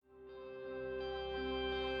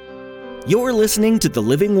You're listening to The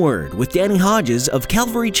Living Word with Danny Hodges of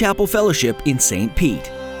Calvary Chapel Fellowship in St.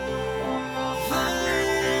 Pete.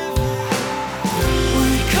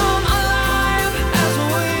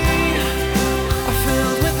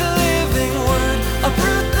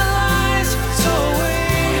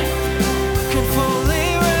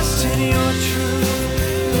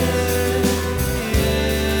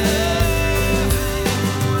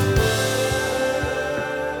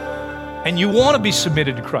 And you want to be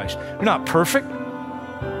submitted to Christ. You're not perfect.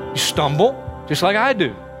 You stumble, just like I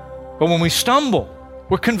do. But when we stumble,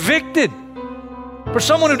 we're convicted. For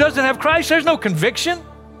someone who doesn't have Christ, there's no conviction.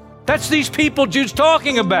 That's these people Jude's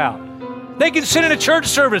talking about. They can sit in a church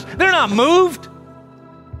service. They're not moved.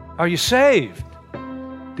 Are you saved?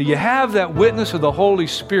 Do you have that witness of the Holy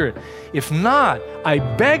Spirit? If not, I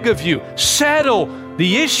beg of you, settle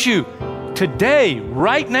the issue today,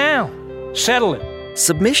 right now. Settle it.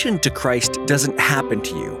 Submission to Christ doesn't happen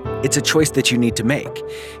to you. It's a choice that you need to make.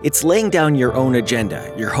 It's laying down your own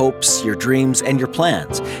agenda, your hopes, your dreams, and your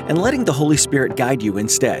plans, and letting the Holy Spirit guide you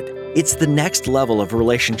instead. It's the next level of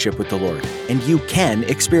relationship with the Lord, and you can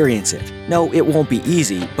experience it. No, it won't be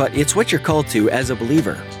easy, but it's what you're called to as a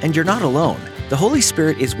believer, and you're not alone. The Holy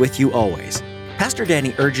Spirit is with you always. Pastor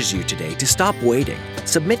Danny urges you today to stop waiting.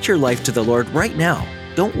 Submit your life to the Lord right now.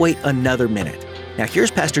 Don't wait another minute. Now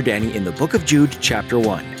here's Pastor Danny in the book of Jude, chapter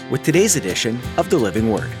 1, with today's edition of The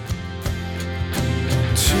Living Word.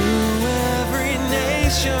 To every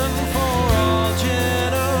nation, for all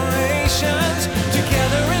generations,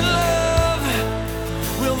 together in love,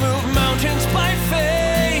 we'll move mountains by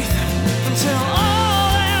faith, until all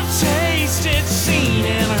have tasted, seen,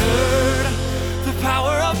 and heard the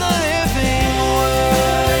power of the living word.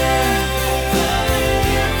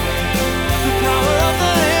 The power of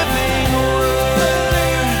the living word.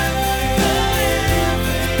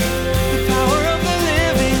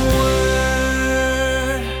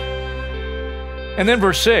 And then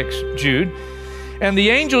verse 6, Jude, and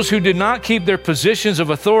the angels who did not keep their positions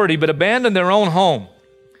of authority but abandoned their own home,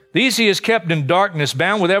 these he has kept in darkness,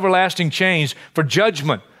 bound with everlasting chains for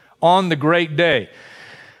judgment on the great day.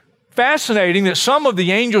 Fascinating that some of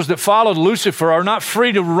the angels that followed Lucifer are not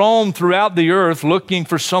free to roam throughout the earth looking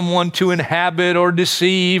for someone to inhabit or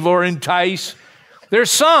deceive or entice.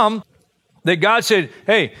 There's some that God said,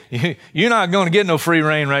 hey, you're not going to get no free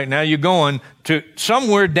reign right now. You're going to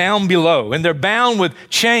somewhere down below. And they're bound with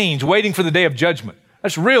chains waiting for the day of judgment.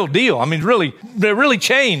 That's a real deal. I mean, really, they're really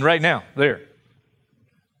chained right now there.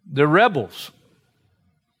 They're rebels.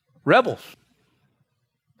 Rebels.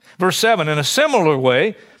 Verse 7, in a similar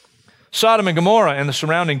way, Sodom and Gomorrah and the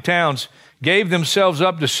surrounding towns gave themselves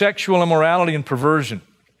up to sexual immorality and perversion.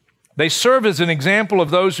 They serve as an example of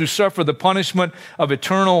those who suffer the punishment of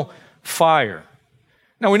eternal fire.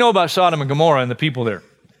 Now, we know about Sodom and Gomorrah and the people there.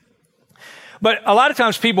 But a lot of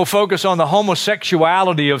times people focus on the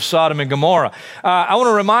homosexuality of Sodom and Gomorrah. I want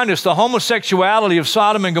to remind us the homosexuality of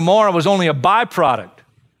Sodom and Gomorrah was only a byproduct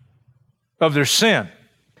of their sin.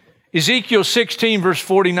 Ezekiel 16, verse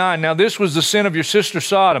 49, now this was the sin of your sister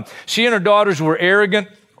Sodom. She and her daughters were arrogant,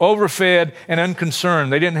 overfed, and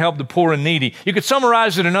unconcerned. They didn't help the poor and needy. You could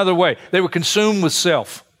summarize it another way. They were consumed with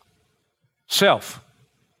self. Self.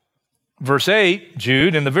 Verse 8,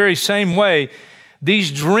 Jude, in the very same way,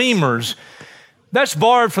 these dreamers, that's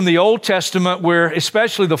borrowed from the Old Testament where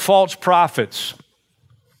especially the false prophets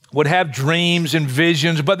would have dreams and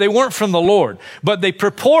visions, but they weren't from the Lord. But they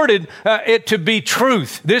purported it to be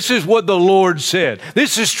truth. This is what the Lord said.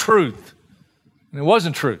 This is truth. And it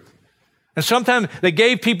wasn't truth. And sometimes they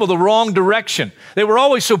gave people the wrong direction. They were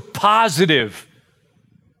always so positive,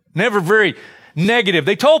 never very negative.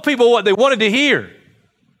 They told people what they wanted to hear.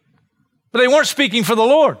 But they weren't speaking for the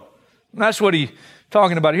Lord. And that's what he's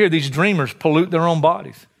talking about here. These dreamers pollute their own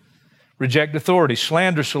bodies, reject authority,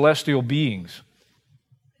 slander celestial beings.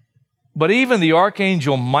 But even the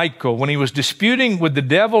archangel Michael, when he was disputing with the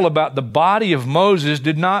devil about the body of Moses,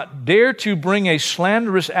 did not dare to bring a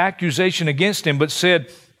slanderous accusation against him, but said,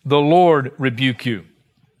 the Lord rebuke you.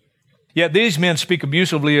 Yet these men speak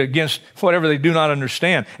abusively against whatever they do not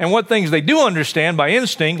understand. And what things they do understand by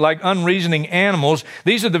instinct, like unreasoning animals,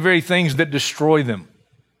 these are the very things that destroy them.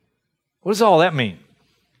 What does all that mean?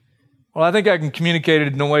 Well, I think I can communicate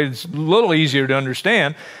it in a way that's a little easier to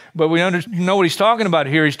understand, but we know what he's talking about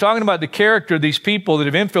here. He's talking about the character of these people that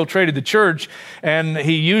have infiltrated the church, and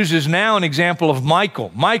he uses now an example of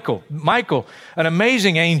Michael. Michael, an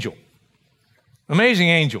amazing angel. Amazing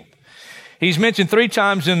angel. He's mentioned 3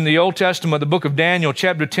 times in the Old Testament, the book of Daniel,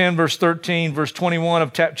 chapter 10, verse 13, verse 21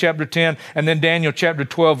 of chapter 10, and then Daniel chapter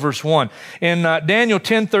 12, verse 1. In Daniel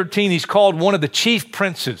 10:13, he's called one of the chief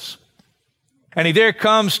princes. And he there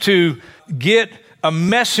comes to get a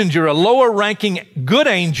messenger, a lower ranking good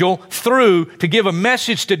angel, through to give a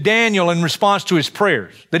message to Daniel in response to his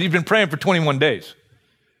prayers that he'd been praying for 21 days.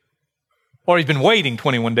 Or he's been waiting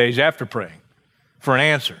 21 days after praying for an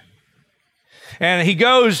answer. And he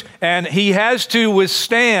goes and he has to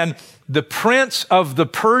withstand the prince of the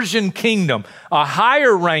Persian kingdom, a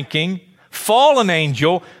higher ranking fallen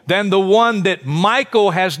angel than the one that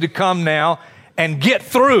Michael has to come now and get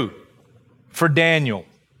through for Daniel.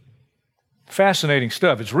 Fascinating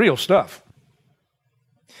stuff. It's real stuff.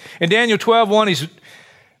 In Daniel 12:1, he's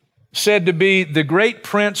said to be the great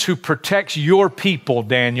prince who protects your people,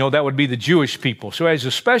 Daniel. That would be the Jewish people. So he has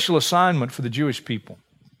a special assignment for the Jewish people.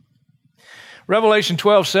 Revelation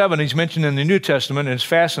 12:7, he's mentioned in the New Testament, and it's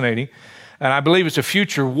fascinating. And I believe it's a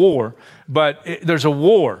future war, but there's a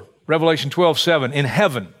war, Revelation 12:7, in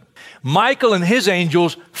heaven. Michael and his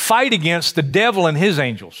angels fight against the devil and his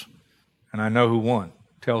angels. And I know who won,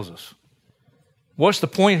 tells us. What's the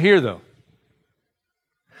point here, though?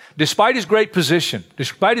 Despite his great position,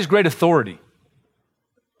 despite his great authority,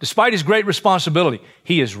 despite his great responsibility,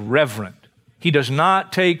 he is reverent. He does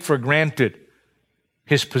not take for granted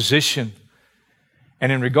his position.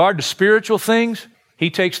 And in regard to spiritual things, he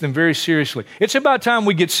takes them very seriously. It's about time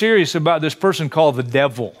we get serious about this person called the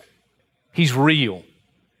devil. He's real.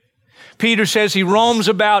 Peter says he roams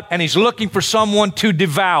about and he's looking for someone to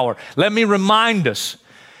devour. Let me remind us,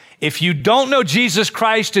 if you don't know Jesus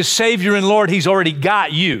Christ as Savior and Lord, he's already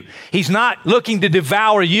got you. He's not looking to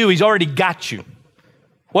devour you. He's already got you.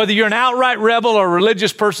 Whether you're an outright rebel or a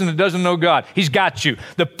religious person that doesn't know God, he's got you.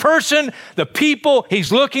 The person, the people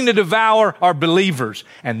he's looking to devour are believers.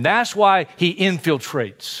 And that's why he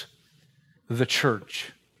infiltrates the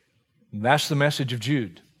church. And that's the message of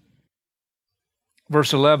Jude.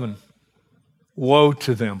 Verse 11, woe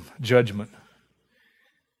to them, judgment.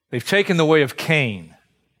 They've taken the way of Cain.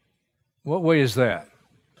 What way is that?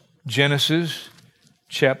 Genesis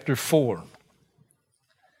chapter 4,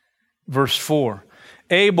 verse 4.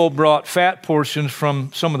 Abel brought fat portions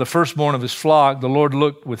from some of the firstborn of his flock. The Lord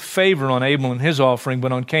looked with favor on Abel and his offering,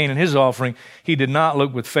 but on Cain and his offering, he did not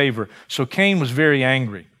look with favor. So Cain was very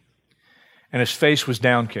angry, and his face was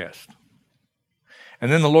downcast.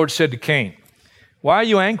 And then the Lord said to Cain, why are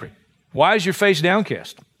you angry? Why is your face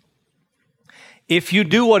downcast? If you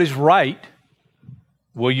do what is right,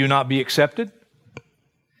 will you not be accepted?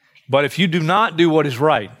 But if you do not do what is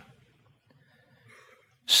right,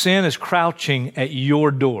 sin is crouching at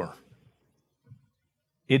your door.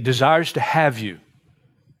 It desires to have you.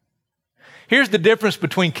 Here's the difference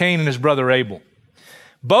between Cain and his brother Abel.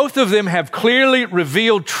 Both of them have clearly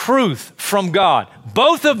revealed truth from God.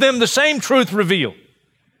 Both of them the same truth revealed.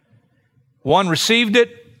 One received it,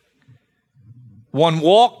 one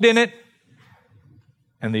walked in it,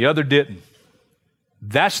 and the other didn't.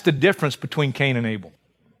 That's the difference between Cain and Abel.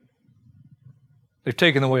 They've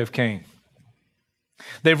taken the way of Cain.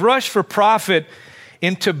 They've rushed for profit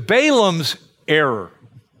into Balaam's error.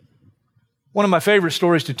 One of my favorite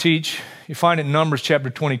stories to teach, you find it in Numbers chapter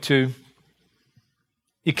 22.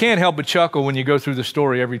 You can't help but chuckle when you go through the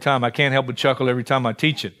story every time. I can't help but chuckle every time I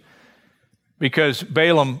teach it. Because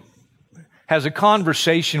Balaam has a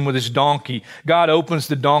conversation with his donkey. God opens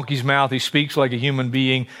the donkey's mouth. He speaks like a human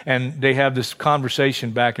being, and they have this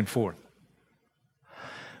conversation back and forth.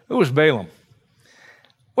 Who was Balaam?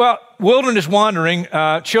 Well, wilderness wandering,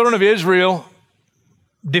 children of Israel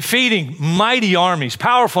defeating mighty armies,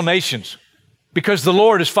 powerful nations, because the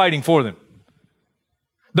Lord is fighting for them.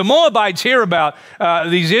 The Moabites hear about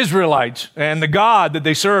these Israelites and the God that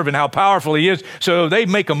they serve and how powerful he is, so they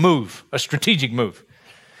make a move, a strategic move.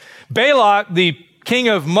 Balak, the king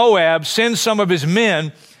of Moab, sends some of his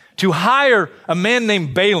men to hire a man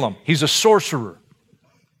named Balaam. He's a sorcerer.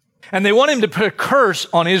 And they want him to put a curse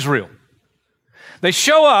on Israel. They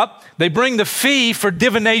show up, they bring the fee for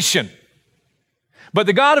divination. But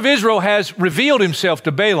the God of Israel has revealed himself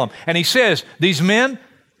to Balaam. And he says, these men,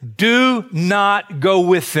 do not go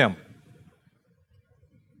with them.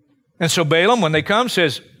 And so Balaam, when they come,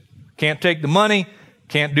 says, can't take the money,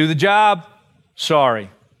 can't do the job, sorry.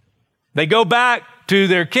 They go back to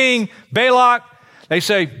their king, Balak. They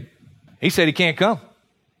say, he said he can't come.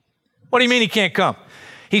 What do you mean he can't come?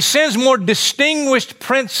 He sends more distinguished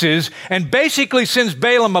princes and basically sends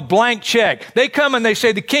Balaam a blank check. They come and they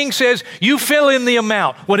say, the king says, you fill in the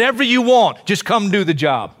amount, whatever you want, just come do the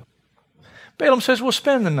job. Balaam says, we'll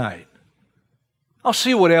spend the night. I'll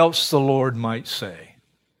see what else the Lord might say.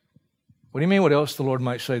 What do you mean what else the Lord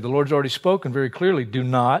might say? The Lord's already spoken very clearly. Do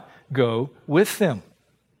not go with them.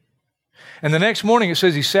 And the next morning it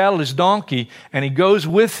says he saddled his donkey and he goes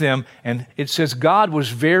with them, and it says God was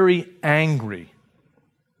very angry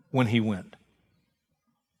when he went.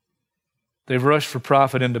 They've rushed for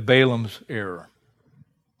profit into Balaam's error.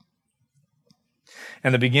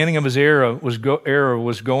 And the beginning of his error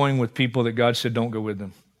was going with people that God said, don't go with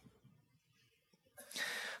them.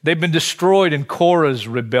 They've been destroyed in Korah's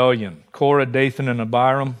rebellion. Korah, Dathan, and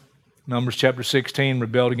Abiram, Numbers chapter 16,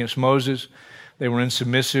 rebelled against Moses. They were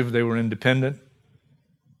insubmissive. They were independent.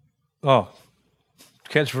 Oh,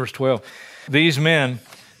 catch verse 12. These men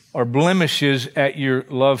are blemishes at your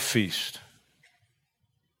love feast,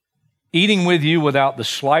 eating with you without the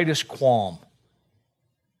slightest qualm.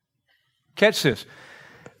 Catch this.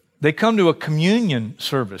 They come to a communion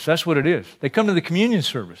service. That's what it is. They come to the communion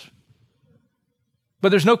service. But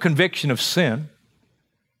there's no conviction of sin.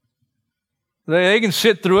 They can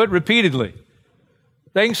sit through it repeatedly.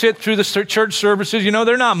 They can sit through the church services. You know,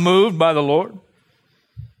 they're not moved by the Lord.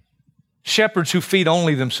 Shepherds who feed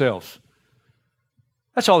only themselves.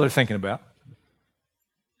 That's all they're thinking about.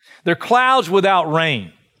 They're clouds without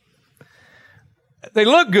rain. They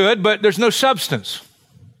look good, but there's no substance.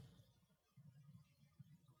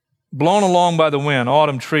 Blown along by the wind,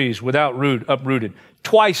 autumn trees without root, uprooted,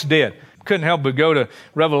 twice dead. Couldn't help but go to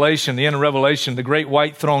Revelation, the end of Revelation, the great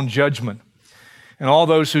white throne judgment. And all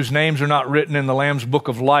those whose names are not written in the Lamb's book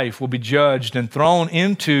of life will be judged and thrown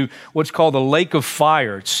into what's called the lake of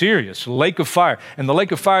fire. It's serious, lake of fire. And the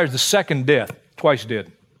lake of fire is the second death, twice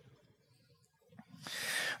dead.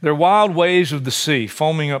 They're wild waves of the sea,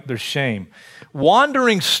 foaming up their shame.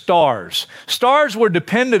 Wandering stars. Stars were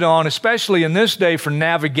depended on, especially in this day, for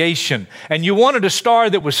navigation. And you wanted a star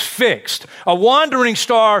that was fixed. A wandering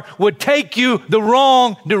star would take you the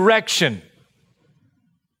wrong direction.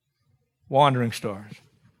 Wandering stars,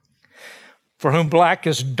 for whom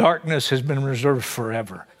blackest darkness has been reserved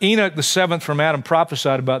forever. Enoch, the seventh from Adam,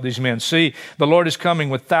 prophesied about these men. See, the Lord is coming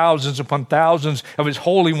with thousands upon thousands of his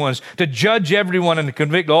holy ones to judge everyone and to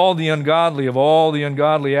convict all the ungodly of all the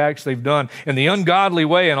ungodly acts they've done in the ungodly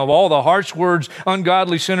way and of all the harsh words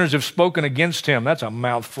ungodly sinners have spoken against him. That's a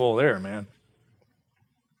mouthful there, man.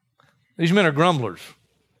 These men are grumblers.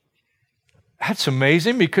 That's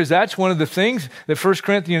amazing, because that's one of the things that 1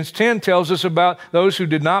 Corinthians 10 tells us about those who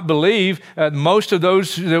did not believe. Most of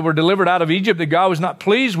those that were delivered out of Egypt that God was not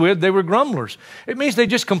pleased with, they were grumblers. It means they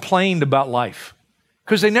just complained about life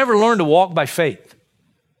because they never learned to walk by faith.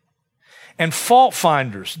 And fault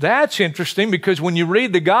finders. That's interesting, because when you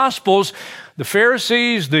read the Gospels, the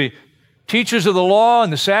Pharisees, the teachers of the law,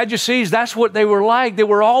 and the Sadducees, that's what they were like. They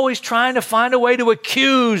were always trying to find a way to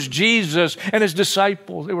accuse Jesus and his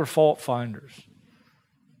disciples. They were fault finders.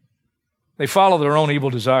 They follow their own evil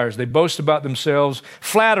desires. They boast about themselves,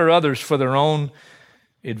 flatter others for their own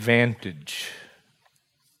advantage.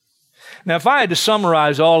 Now, if I had to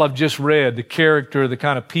summarize all I've just read, the character, the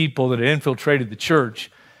kind of people that had infiltrated the church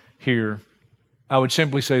here, I would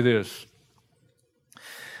simply say this.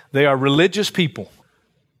 They are religious people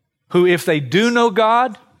who, if they do know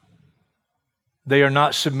God, they are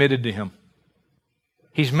not submitted to him.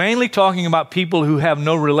 He's mainly talking about people who have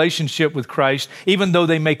no relationship with Christ, even though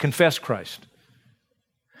they may confess Christ.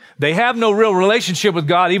 They have no real relationship with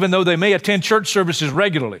God, even though they may attend church services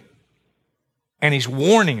regularly. And he's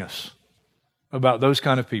warning us about those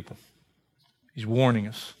kind of people. He's warning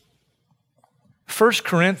us. 1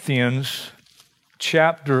 Corinthians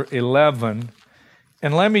chapter 11.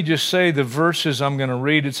 And let me just say the verses I'm going to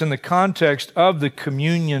read. It's in the context of the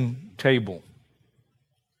communion table.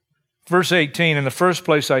 Verse 18, in the first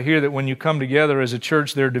place, I hear that when you come together as a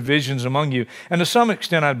church, there are divisions among you. And to some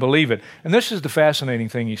extent, I believe it. And this is the fascinating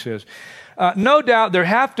thing he says. No doubt there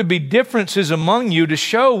have to be differences among you to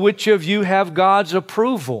show which of you have God's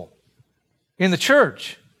approval in the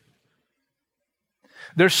church.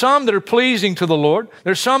 There's some that are pleasing to the Lord.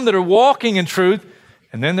 There's some that are walking in truth.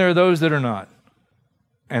 And then there are those that are not.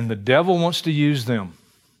 And the devil wants to use them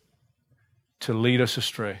to lead us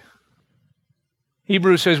astray.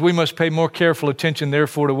 Hebrews says we must pay more careful attention,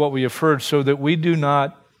 therefore, to what we have heard so that we do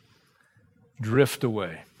not drift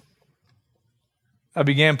away. I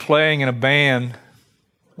began playing in a band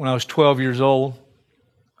when I was 12 years old.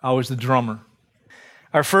 I was the drummer.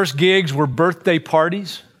 Our first gigs were birthday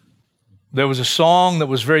parties. There was a song that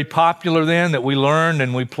was very popular then that we learned,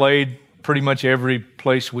 and we played pretty much every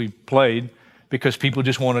place we played, because people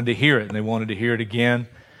just wanted to hear it, and they wanted to hear it again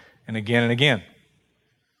and again and again.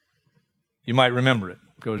 You might remember it.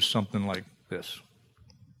 It goes something like this.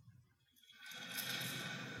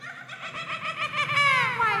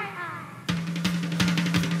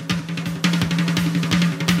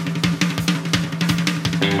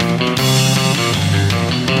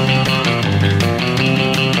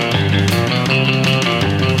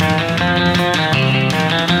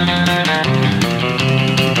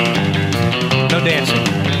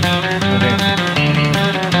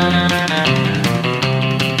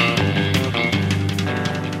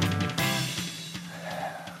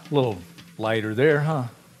 lighter there, huh?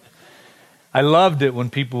 I loved it when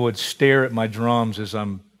people would stare at my drums as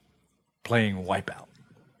I'm playing Wipeout.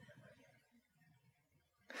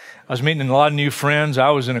 I was meeting a lot of new friends. I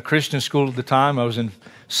was in a Christian school at the time. I was in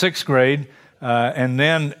 6th grade, and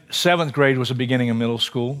then 7th grade was the beginning of middle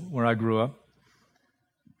school where I grew up.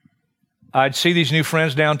 I'd see these new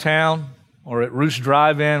friends downtown or at Roos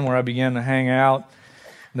Drive-In where I began to hang out,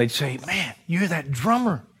 and they'd say, "Man, you're that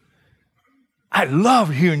drummer. I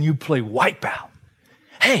love hearing you play Wipeout.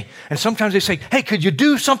 Hey," and sometimes they say, "Hey, could you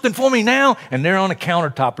do something for me now?" And they're on a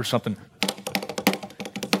countertop or something.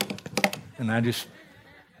 And I just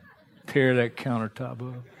tear that countertop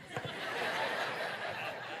up.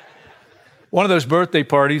 One of those birthday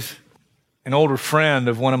parties, an older friend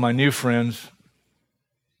of one of my new friends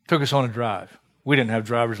took us on a drive. We didn't have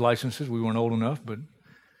driver's licenses. We weren't old enough, but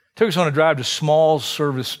took us on a drive to Small's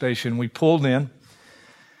service station. We pulled in.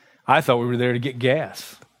 I thought we were there to get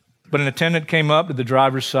gas. But an attendant came up to the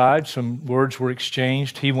driver's side. Some words were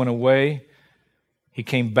exchanged. He went away. He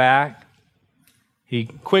came back. He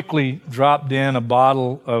quickly dropped in a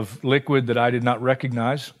bottle of liquid that I did not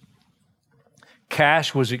recognize.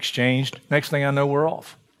 Cash was exchanged. Next thing I know, we're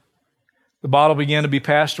off. The bottle began to be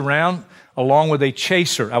passed around along with a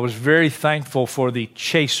chaser. I was very thankful for the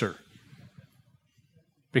chaser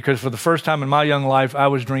because for the first time in my young life, I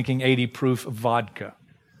was drinking 80 proof of vodka.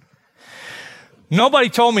 Nobody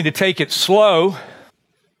told me to take it slow,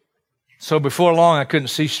 so before long, I couldn't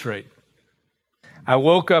see straight. I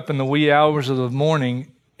woke up in the wee hours of the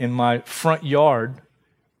morning in my front yard,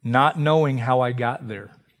 not knowing how I got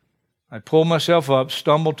there. I pulled myself up,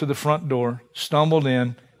 stumbled to the front door, stumbled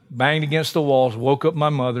in, banged against the walls, woke up my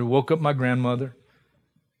mother, woke up my grandmother.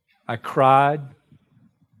 I cried.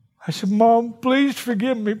 I said, "Mom, please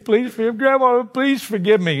forgive me. Please forgive me. Grandma, please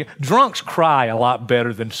forgive me." Drunks cry a lot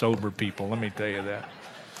better than sober people, let me tell you that.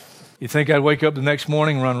 You think I'd wake up the next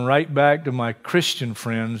morning, run right back to my Christian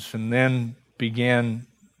friends, and then begin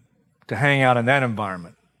to hang out in that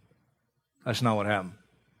environment? That's not what happened.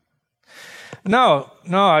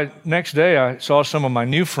 Next day I saw some of my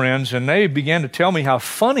new friends, and they began to tell me how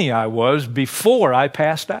funny I was before I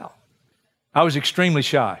passed out. I was extremely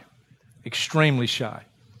shy.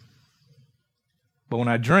 But when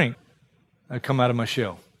I drink, I come out of my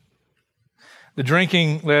shell. The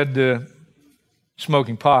drinking led to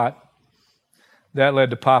smoking pot. That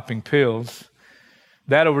led to popping pills.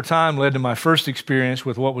 That over time led to my first experience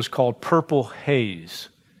with what was called purple haze,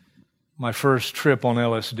 my first trip on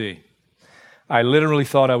LSD. I literally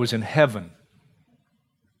thought I was in heaven.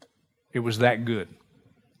 It was that good.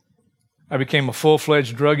 I became a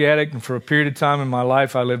full-fledged drug addict, and for a period of time in my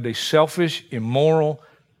life, I lived a selfish, immoral,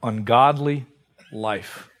 ungodly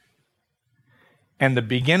life. And the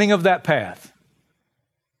beginning of that path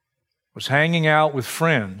was hanging out with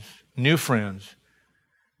friends, new friends,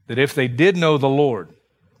 that if they did know the Lord,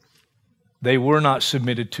 they were not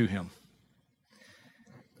submitted to Him.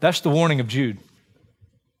 That's the warning of Jude.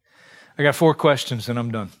 I got 4 questions and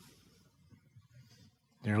I'm done.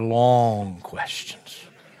 They're long questions.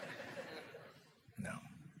 No.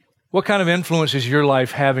 What kind of influence is your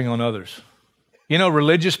life having on others? You know,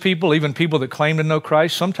 religious people, even people that claim to know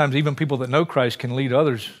Christ, sometimes even people that know Christ can lead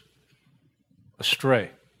others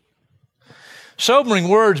astray. Sobering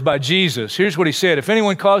words by Jesus. Here's what He said. "If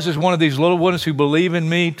anyone causes one of these little ones who believe in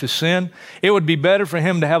me to sin, it would be better for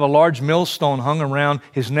him to have a large millstone hung around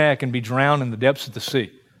his neck and be drowned in the depths of the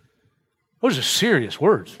sea." Those are serious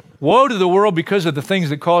words. Woe to the world because of the things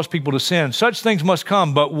that cause people to sin. Such things must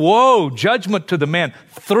come, but woe, judgment to the man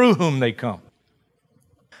through whom they come.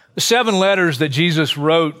 The 7 letters that Jesus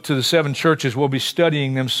wrote to the 7 churches, we'll be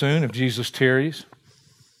studying them soon if Jesus tarries.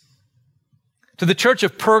 To the church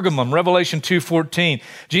of Pergamum, Revelation 2:14,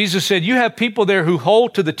 Jesus said, "You have people there who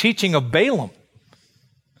hold to the teaching of Balaam,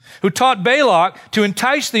 who taught Balak to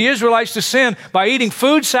entice the Israelites to sin by eating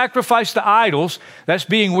food sacrificed to idols," that's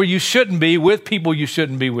being where you shouldn't be, with people you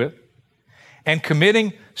shouldn't be with, "and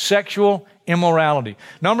committing sexual immorality."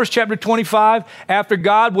 Numbers chapter 25, after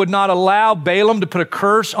God would not allow Balaam to put a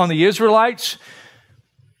curse on the Israelites,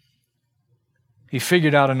 He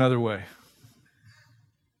figured out another way.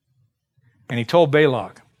 And He told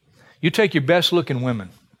Balak, "You take your best looking women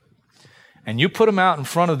and you put them out in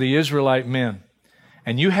front of the Israelite men,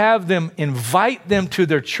 and you have them invite them to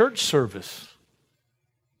their church service."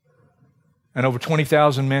 And over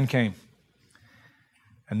 20,000 men came.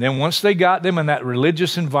 And then once they got them in that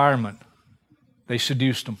religious environment, they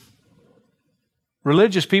seduced them.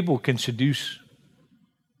 Religious people can seduce,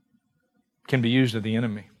 can be used of the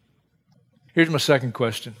enemy. Here's my second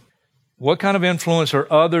question. What kind of influence are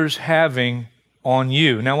others having on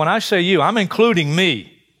you? Now, when I say you, I'm including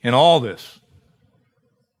me in all this.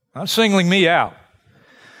 Not singling me out.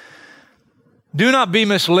 Do not be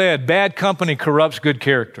misled. Bad company corrupts good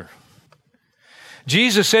character.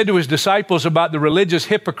 Jesus said to his disciples about the religious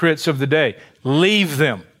hypocrites of the day, leave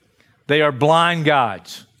them. They are blind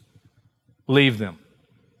guides. Leave them.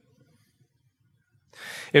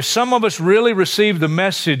 If some of us really receive the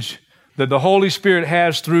message that the Holy Spirit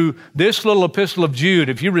has through this little epistle of Jude,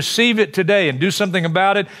 if you receive it today and do something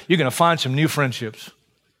about it, you're going to find some new friendships.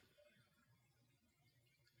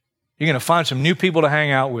 You're going to find some new people to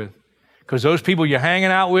hang out with. Because those people you're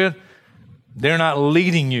hanging out with, they're not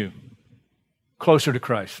leading you closer to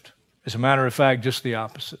Christ. As a matter of fact, just the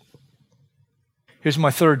opposite. Here's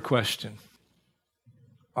my third question.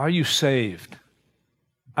 Are you saved?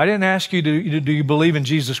 I didn't ask you, do you believe in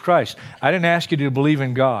Jesus Christ? I didn't ask you to believe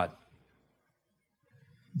in God.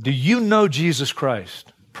 Do you know Jesus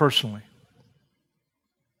Christ personally?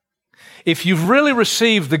 If you've really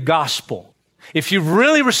received the gospel, if you've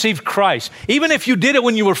really received Christ, even if you did it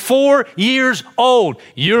when you were 4 years old,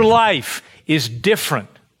 your life is different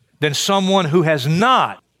than someone who has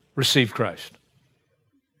not received Christ.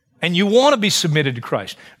 And you want to be submitted to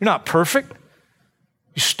Christ. You're not perfect.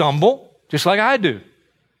 You stumble, just like I do.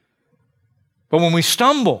 But when we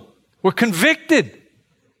stumble, we're convicted.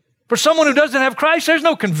 For someone who doesn't have Christ, there's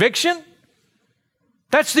no conviction.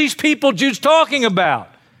 That's these people Jude's talking about.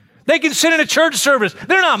 They can sit in a church service.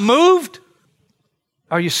 They're not moved.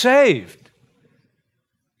 Are you saved?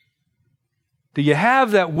 Do you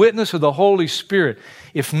have that witness of the Holy Spirit?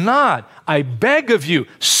 If not, I beg of you,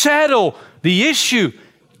 settle the issue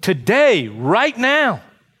today, right now.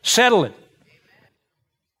 Settle it.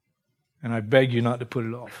 And I beg you not to put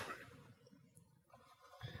it off.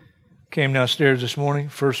 Came downstairs this morning,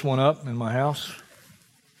 first one up in my house.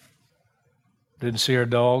 Didn't see our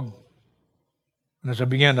dog. And as I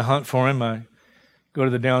began to hunt for him, I go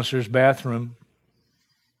to the downstairs bathroom.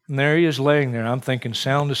 And there he is laying there. I'm thinking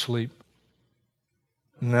sound asleep.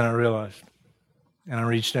 And then I realized. And I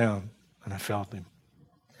reached down and I felt him.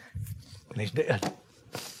 And he's dead.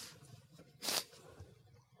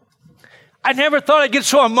 I never thought I'd get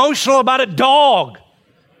so emotional about a dog.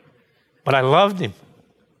 But I loved him.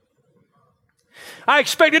 I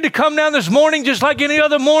expected to come down this morning just like any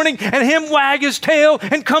other morning and him wag his tail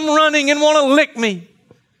and come running and want to lick me.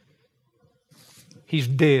 He's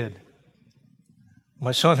dead.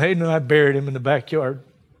 My son Hayden and I buried him in the backyard.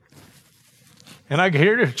 And I get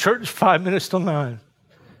here to church 5 minutes till 9.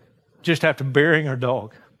 Just after burying our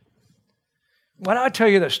dog. Why did I tell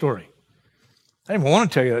you that story? I didn't want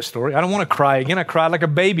to tell you that story. I don't want to cry again. I cried like a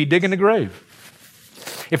baby digging the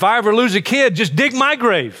grave. If I ever lose a kid, just dig my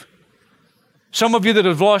grave. Some of you that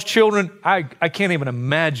have lost children, I can't even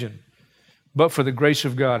imagine, but for the grace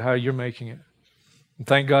of God, how you're making it. And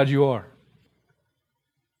thank God you are.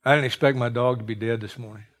 I didn't expect my dog to be dead this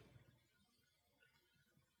morning.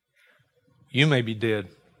 You may be dead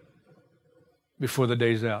before the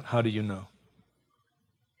day's out. How do you know?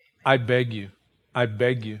 I beg you,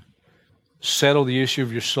 settle the issue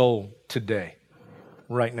of your soul today,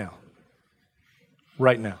 right now.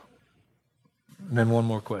 Right now. And then one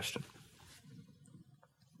more question.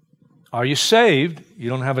 Are you saved? You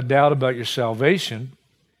don't have a doubt about your salvation,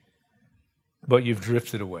 but you've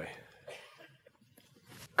drifted away.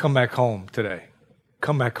 Come back home today.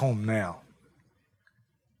 Come back home now.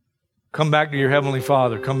 Come back to your Heavenly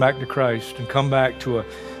Father. Come back to Christ and come back to a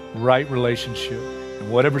right relationship.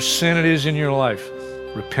 And whatever sin it is in your life,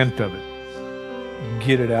 repent of it.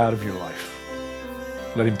 Get it out of your life.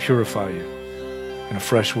 Let Him purify you in a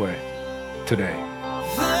fresh way today.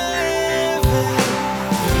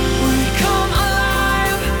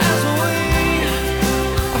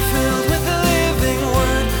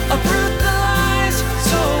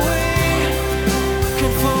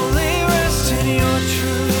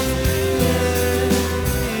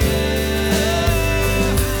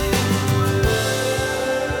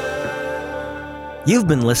 You've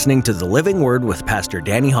been listening to The Living Word with Pastor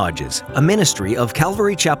Danny Hodges, a ministry of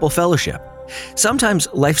Calvary Chapel Fellowship. Sometimes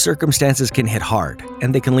life circumstances can hit hard,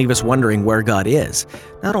 and they can leave us wondering where God is.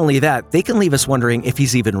 Not only that, they can leave us wondering if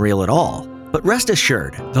He's even real at all. But rest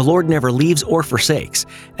assured, the Lord never leaves or forsakes,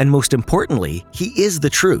 and most importantly, He is the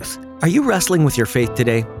truth. Are you wrestling with your faith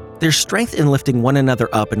today? There's strength in lifting one another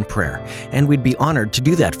up in prayer, and we'd be honored to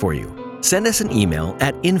do that for you. Send us an email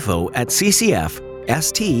at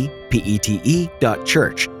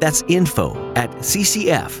info@ccfstpete.church. That's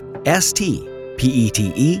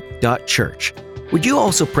info@ccfstpete.church. Would you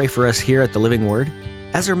also pray for us here at The Living Word?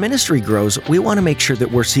 As our ministry grows, we want to make sure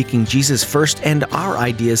that we're seeking Jesus first and our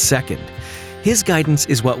ideas second. His guidance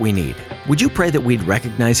is what we need. Would you pray that we'd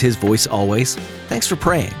recognize His voice always? Thanks for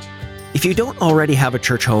praying. If you don't already have a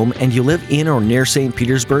church home and you live in or near St.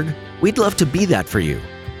 Petersburg, we'd love to be that for you.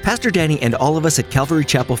 Pastor Danny and all of us at Calvary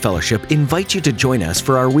Chapel Fellowship invite you to join us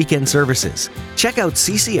for our weekend services. Check out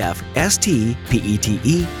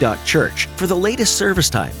ccfstpete.church for the latest service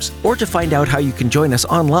times, or to find out how you can join us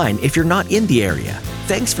online if you're not in the area.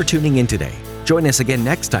 Thanks for tuning in today. Join us again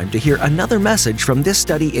next time to hear another message from this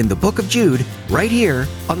study in the book of Jude, right here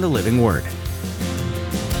on The Living Word.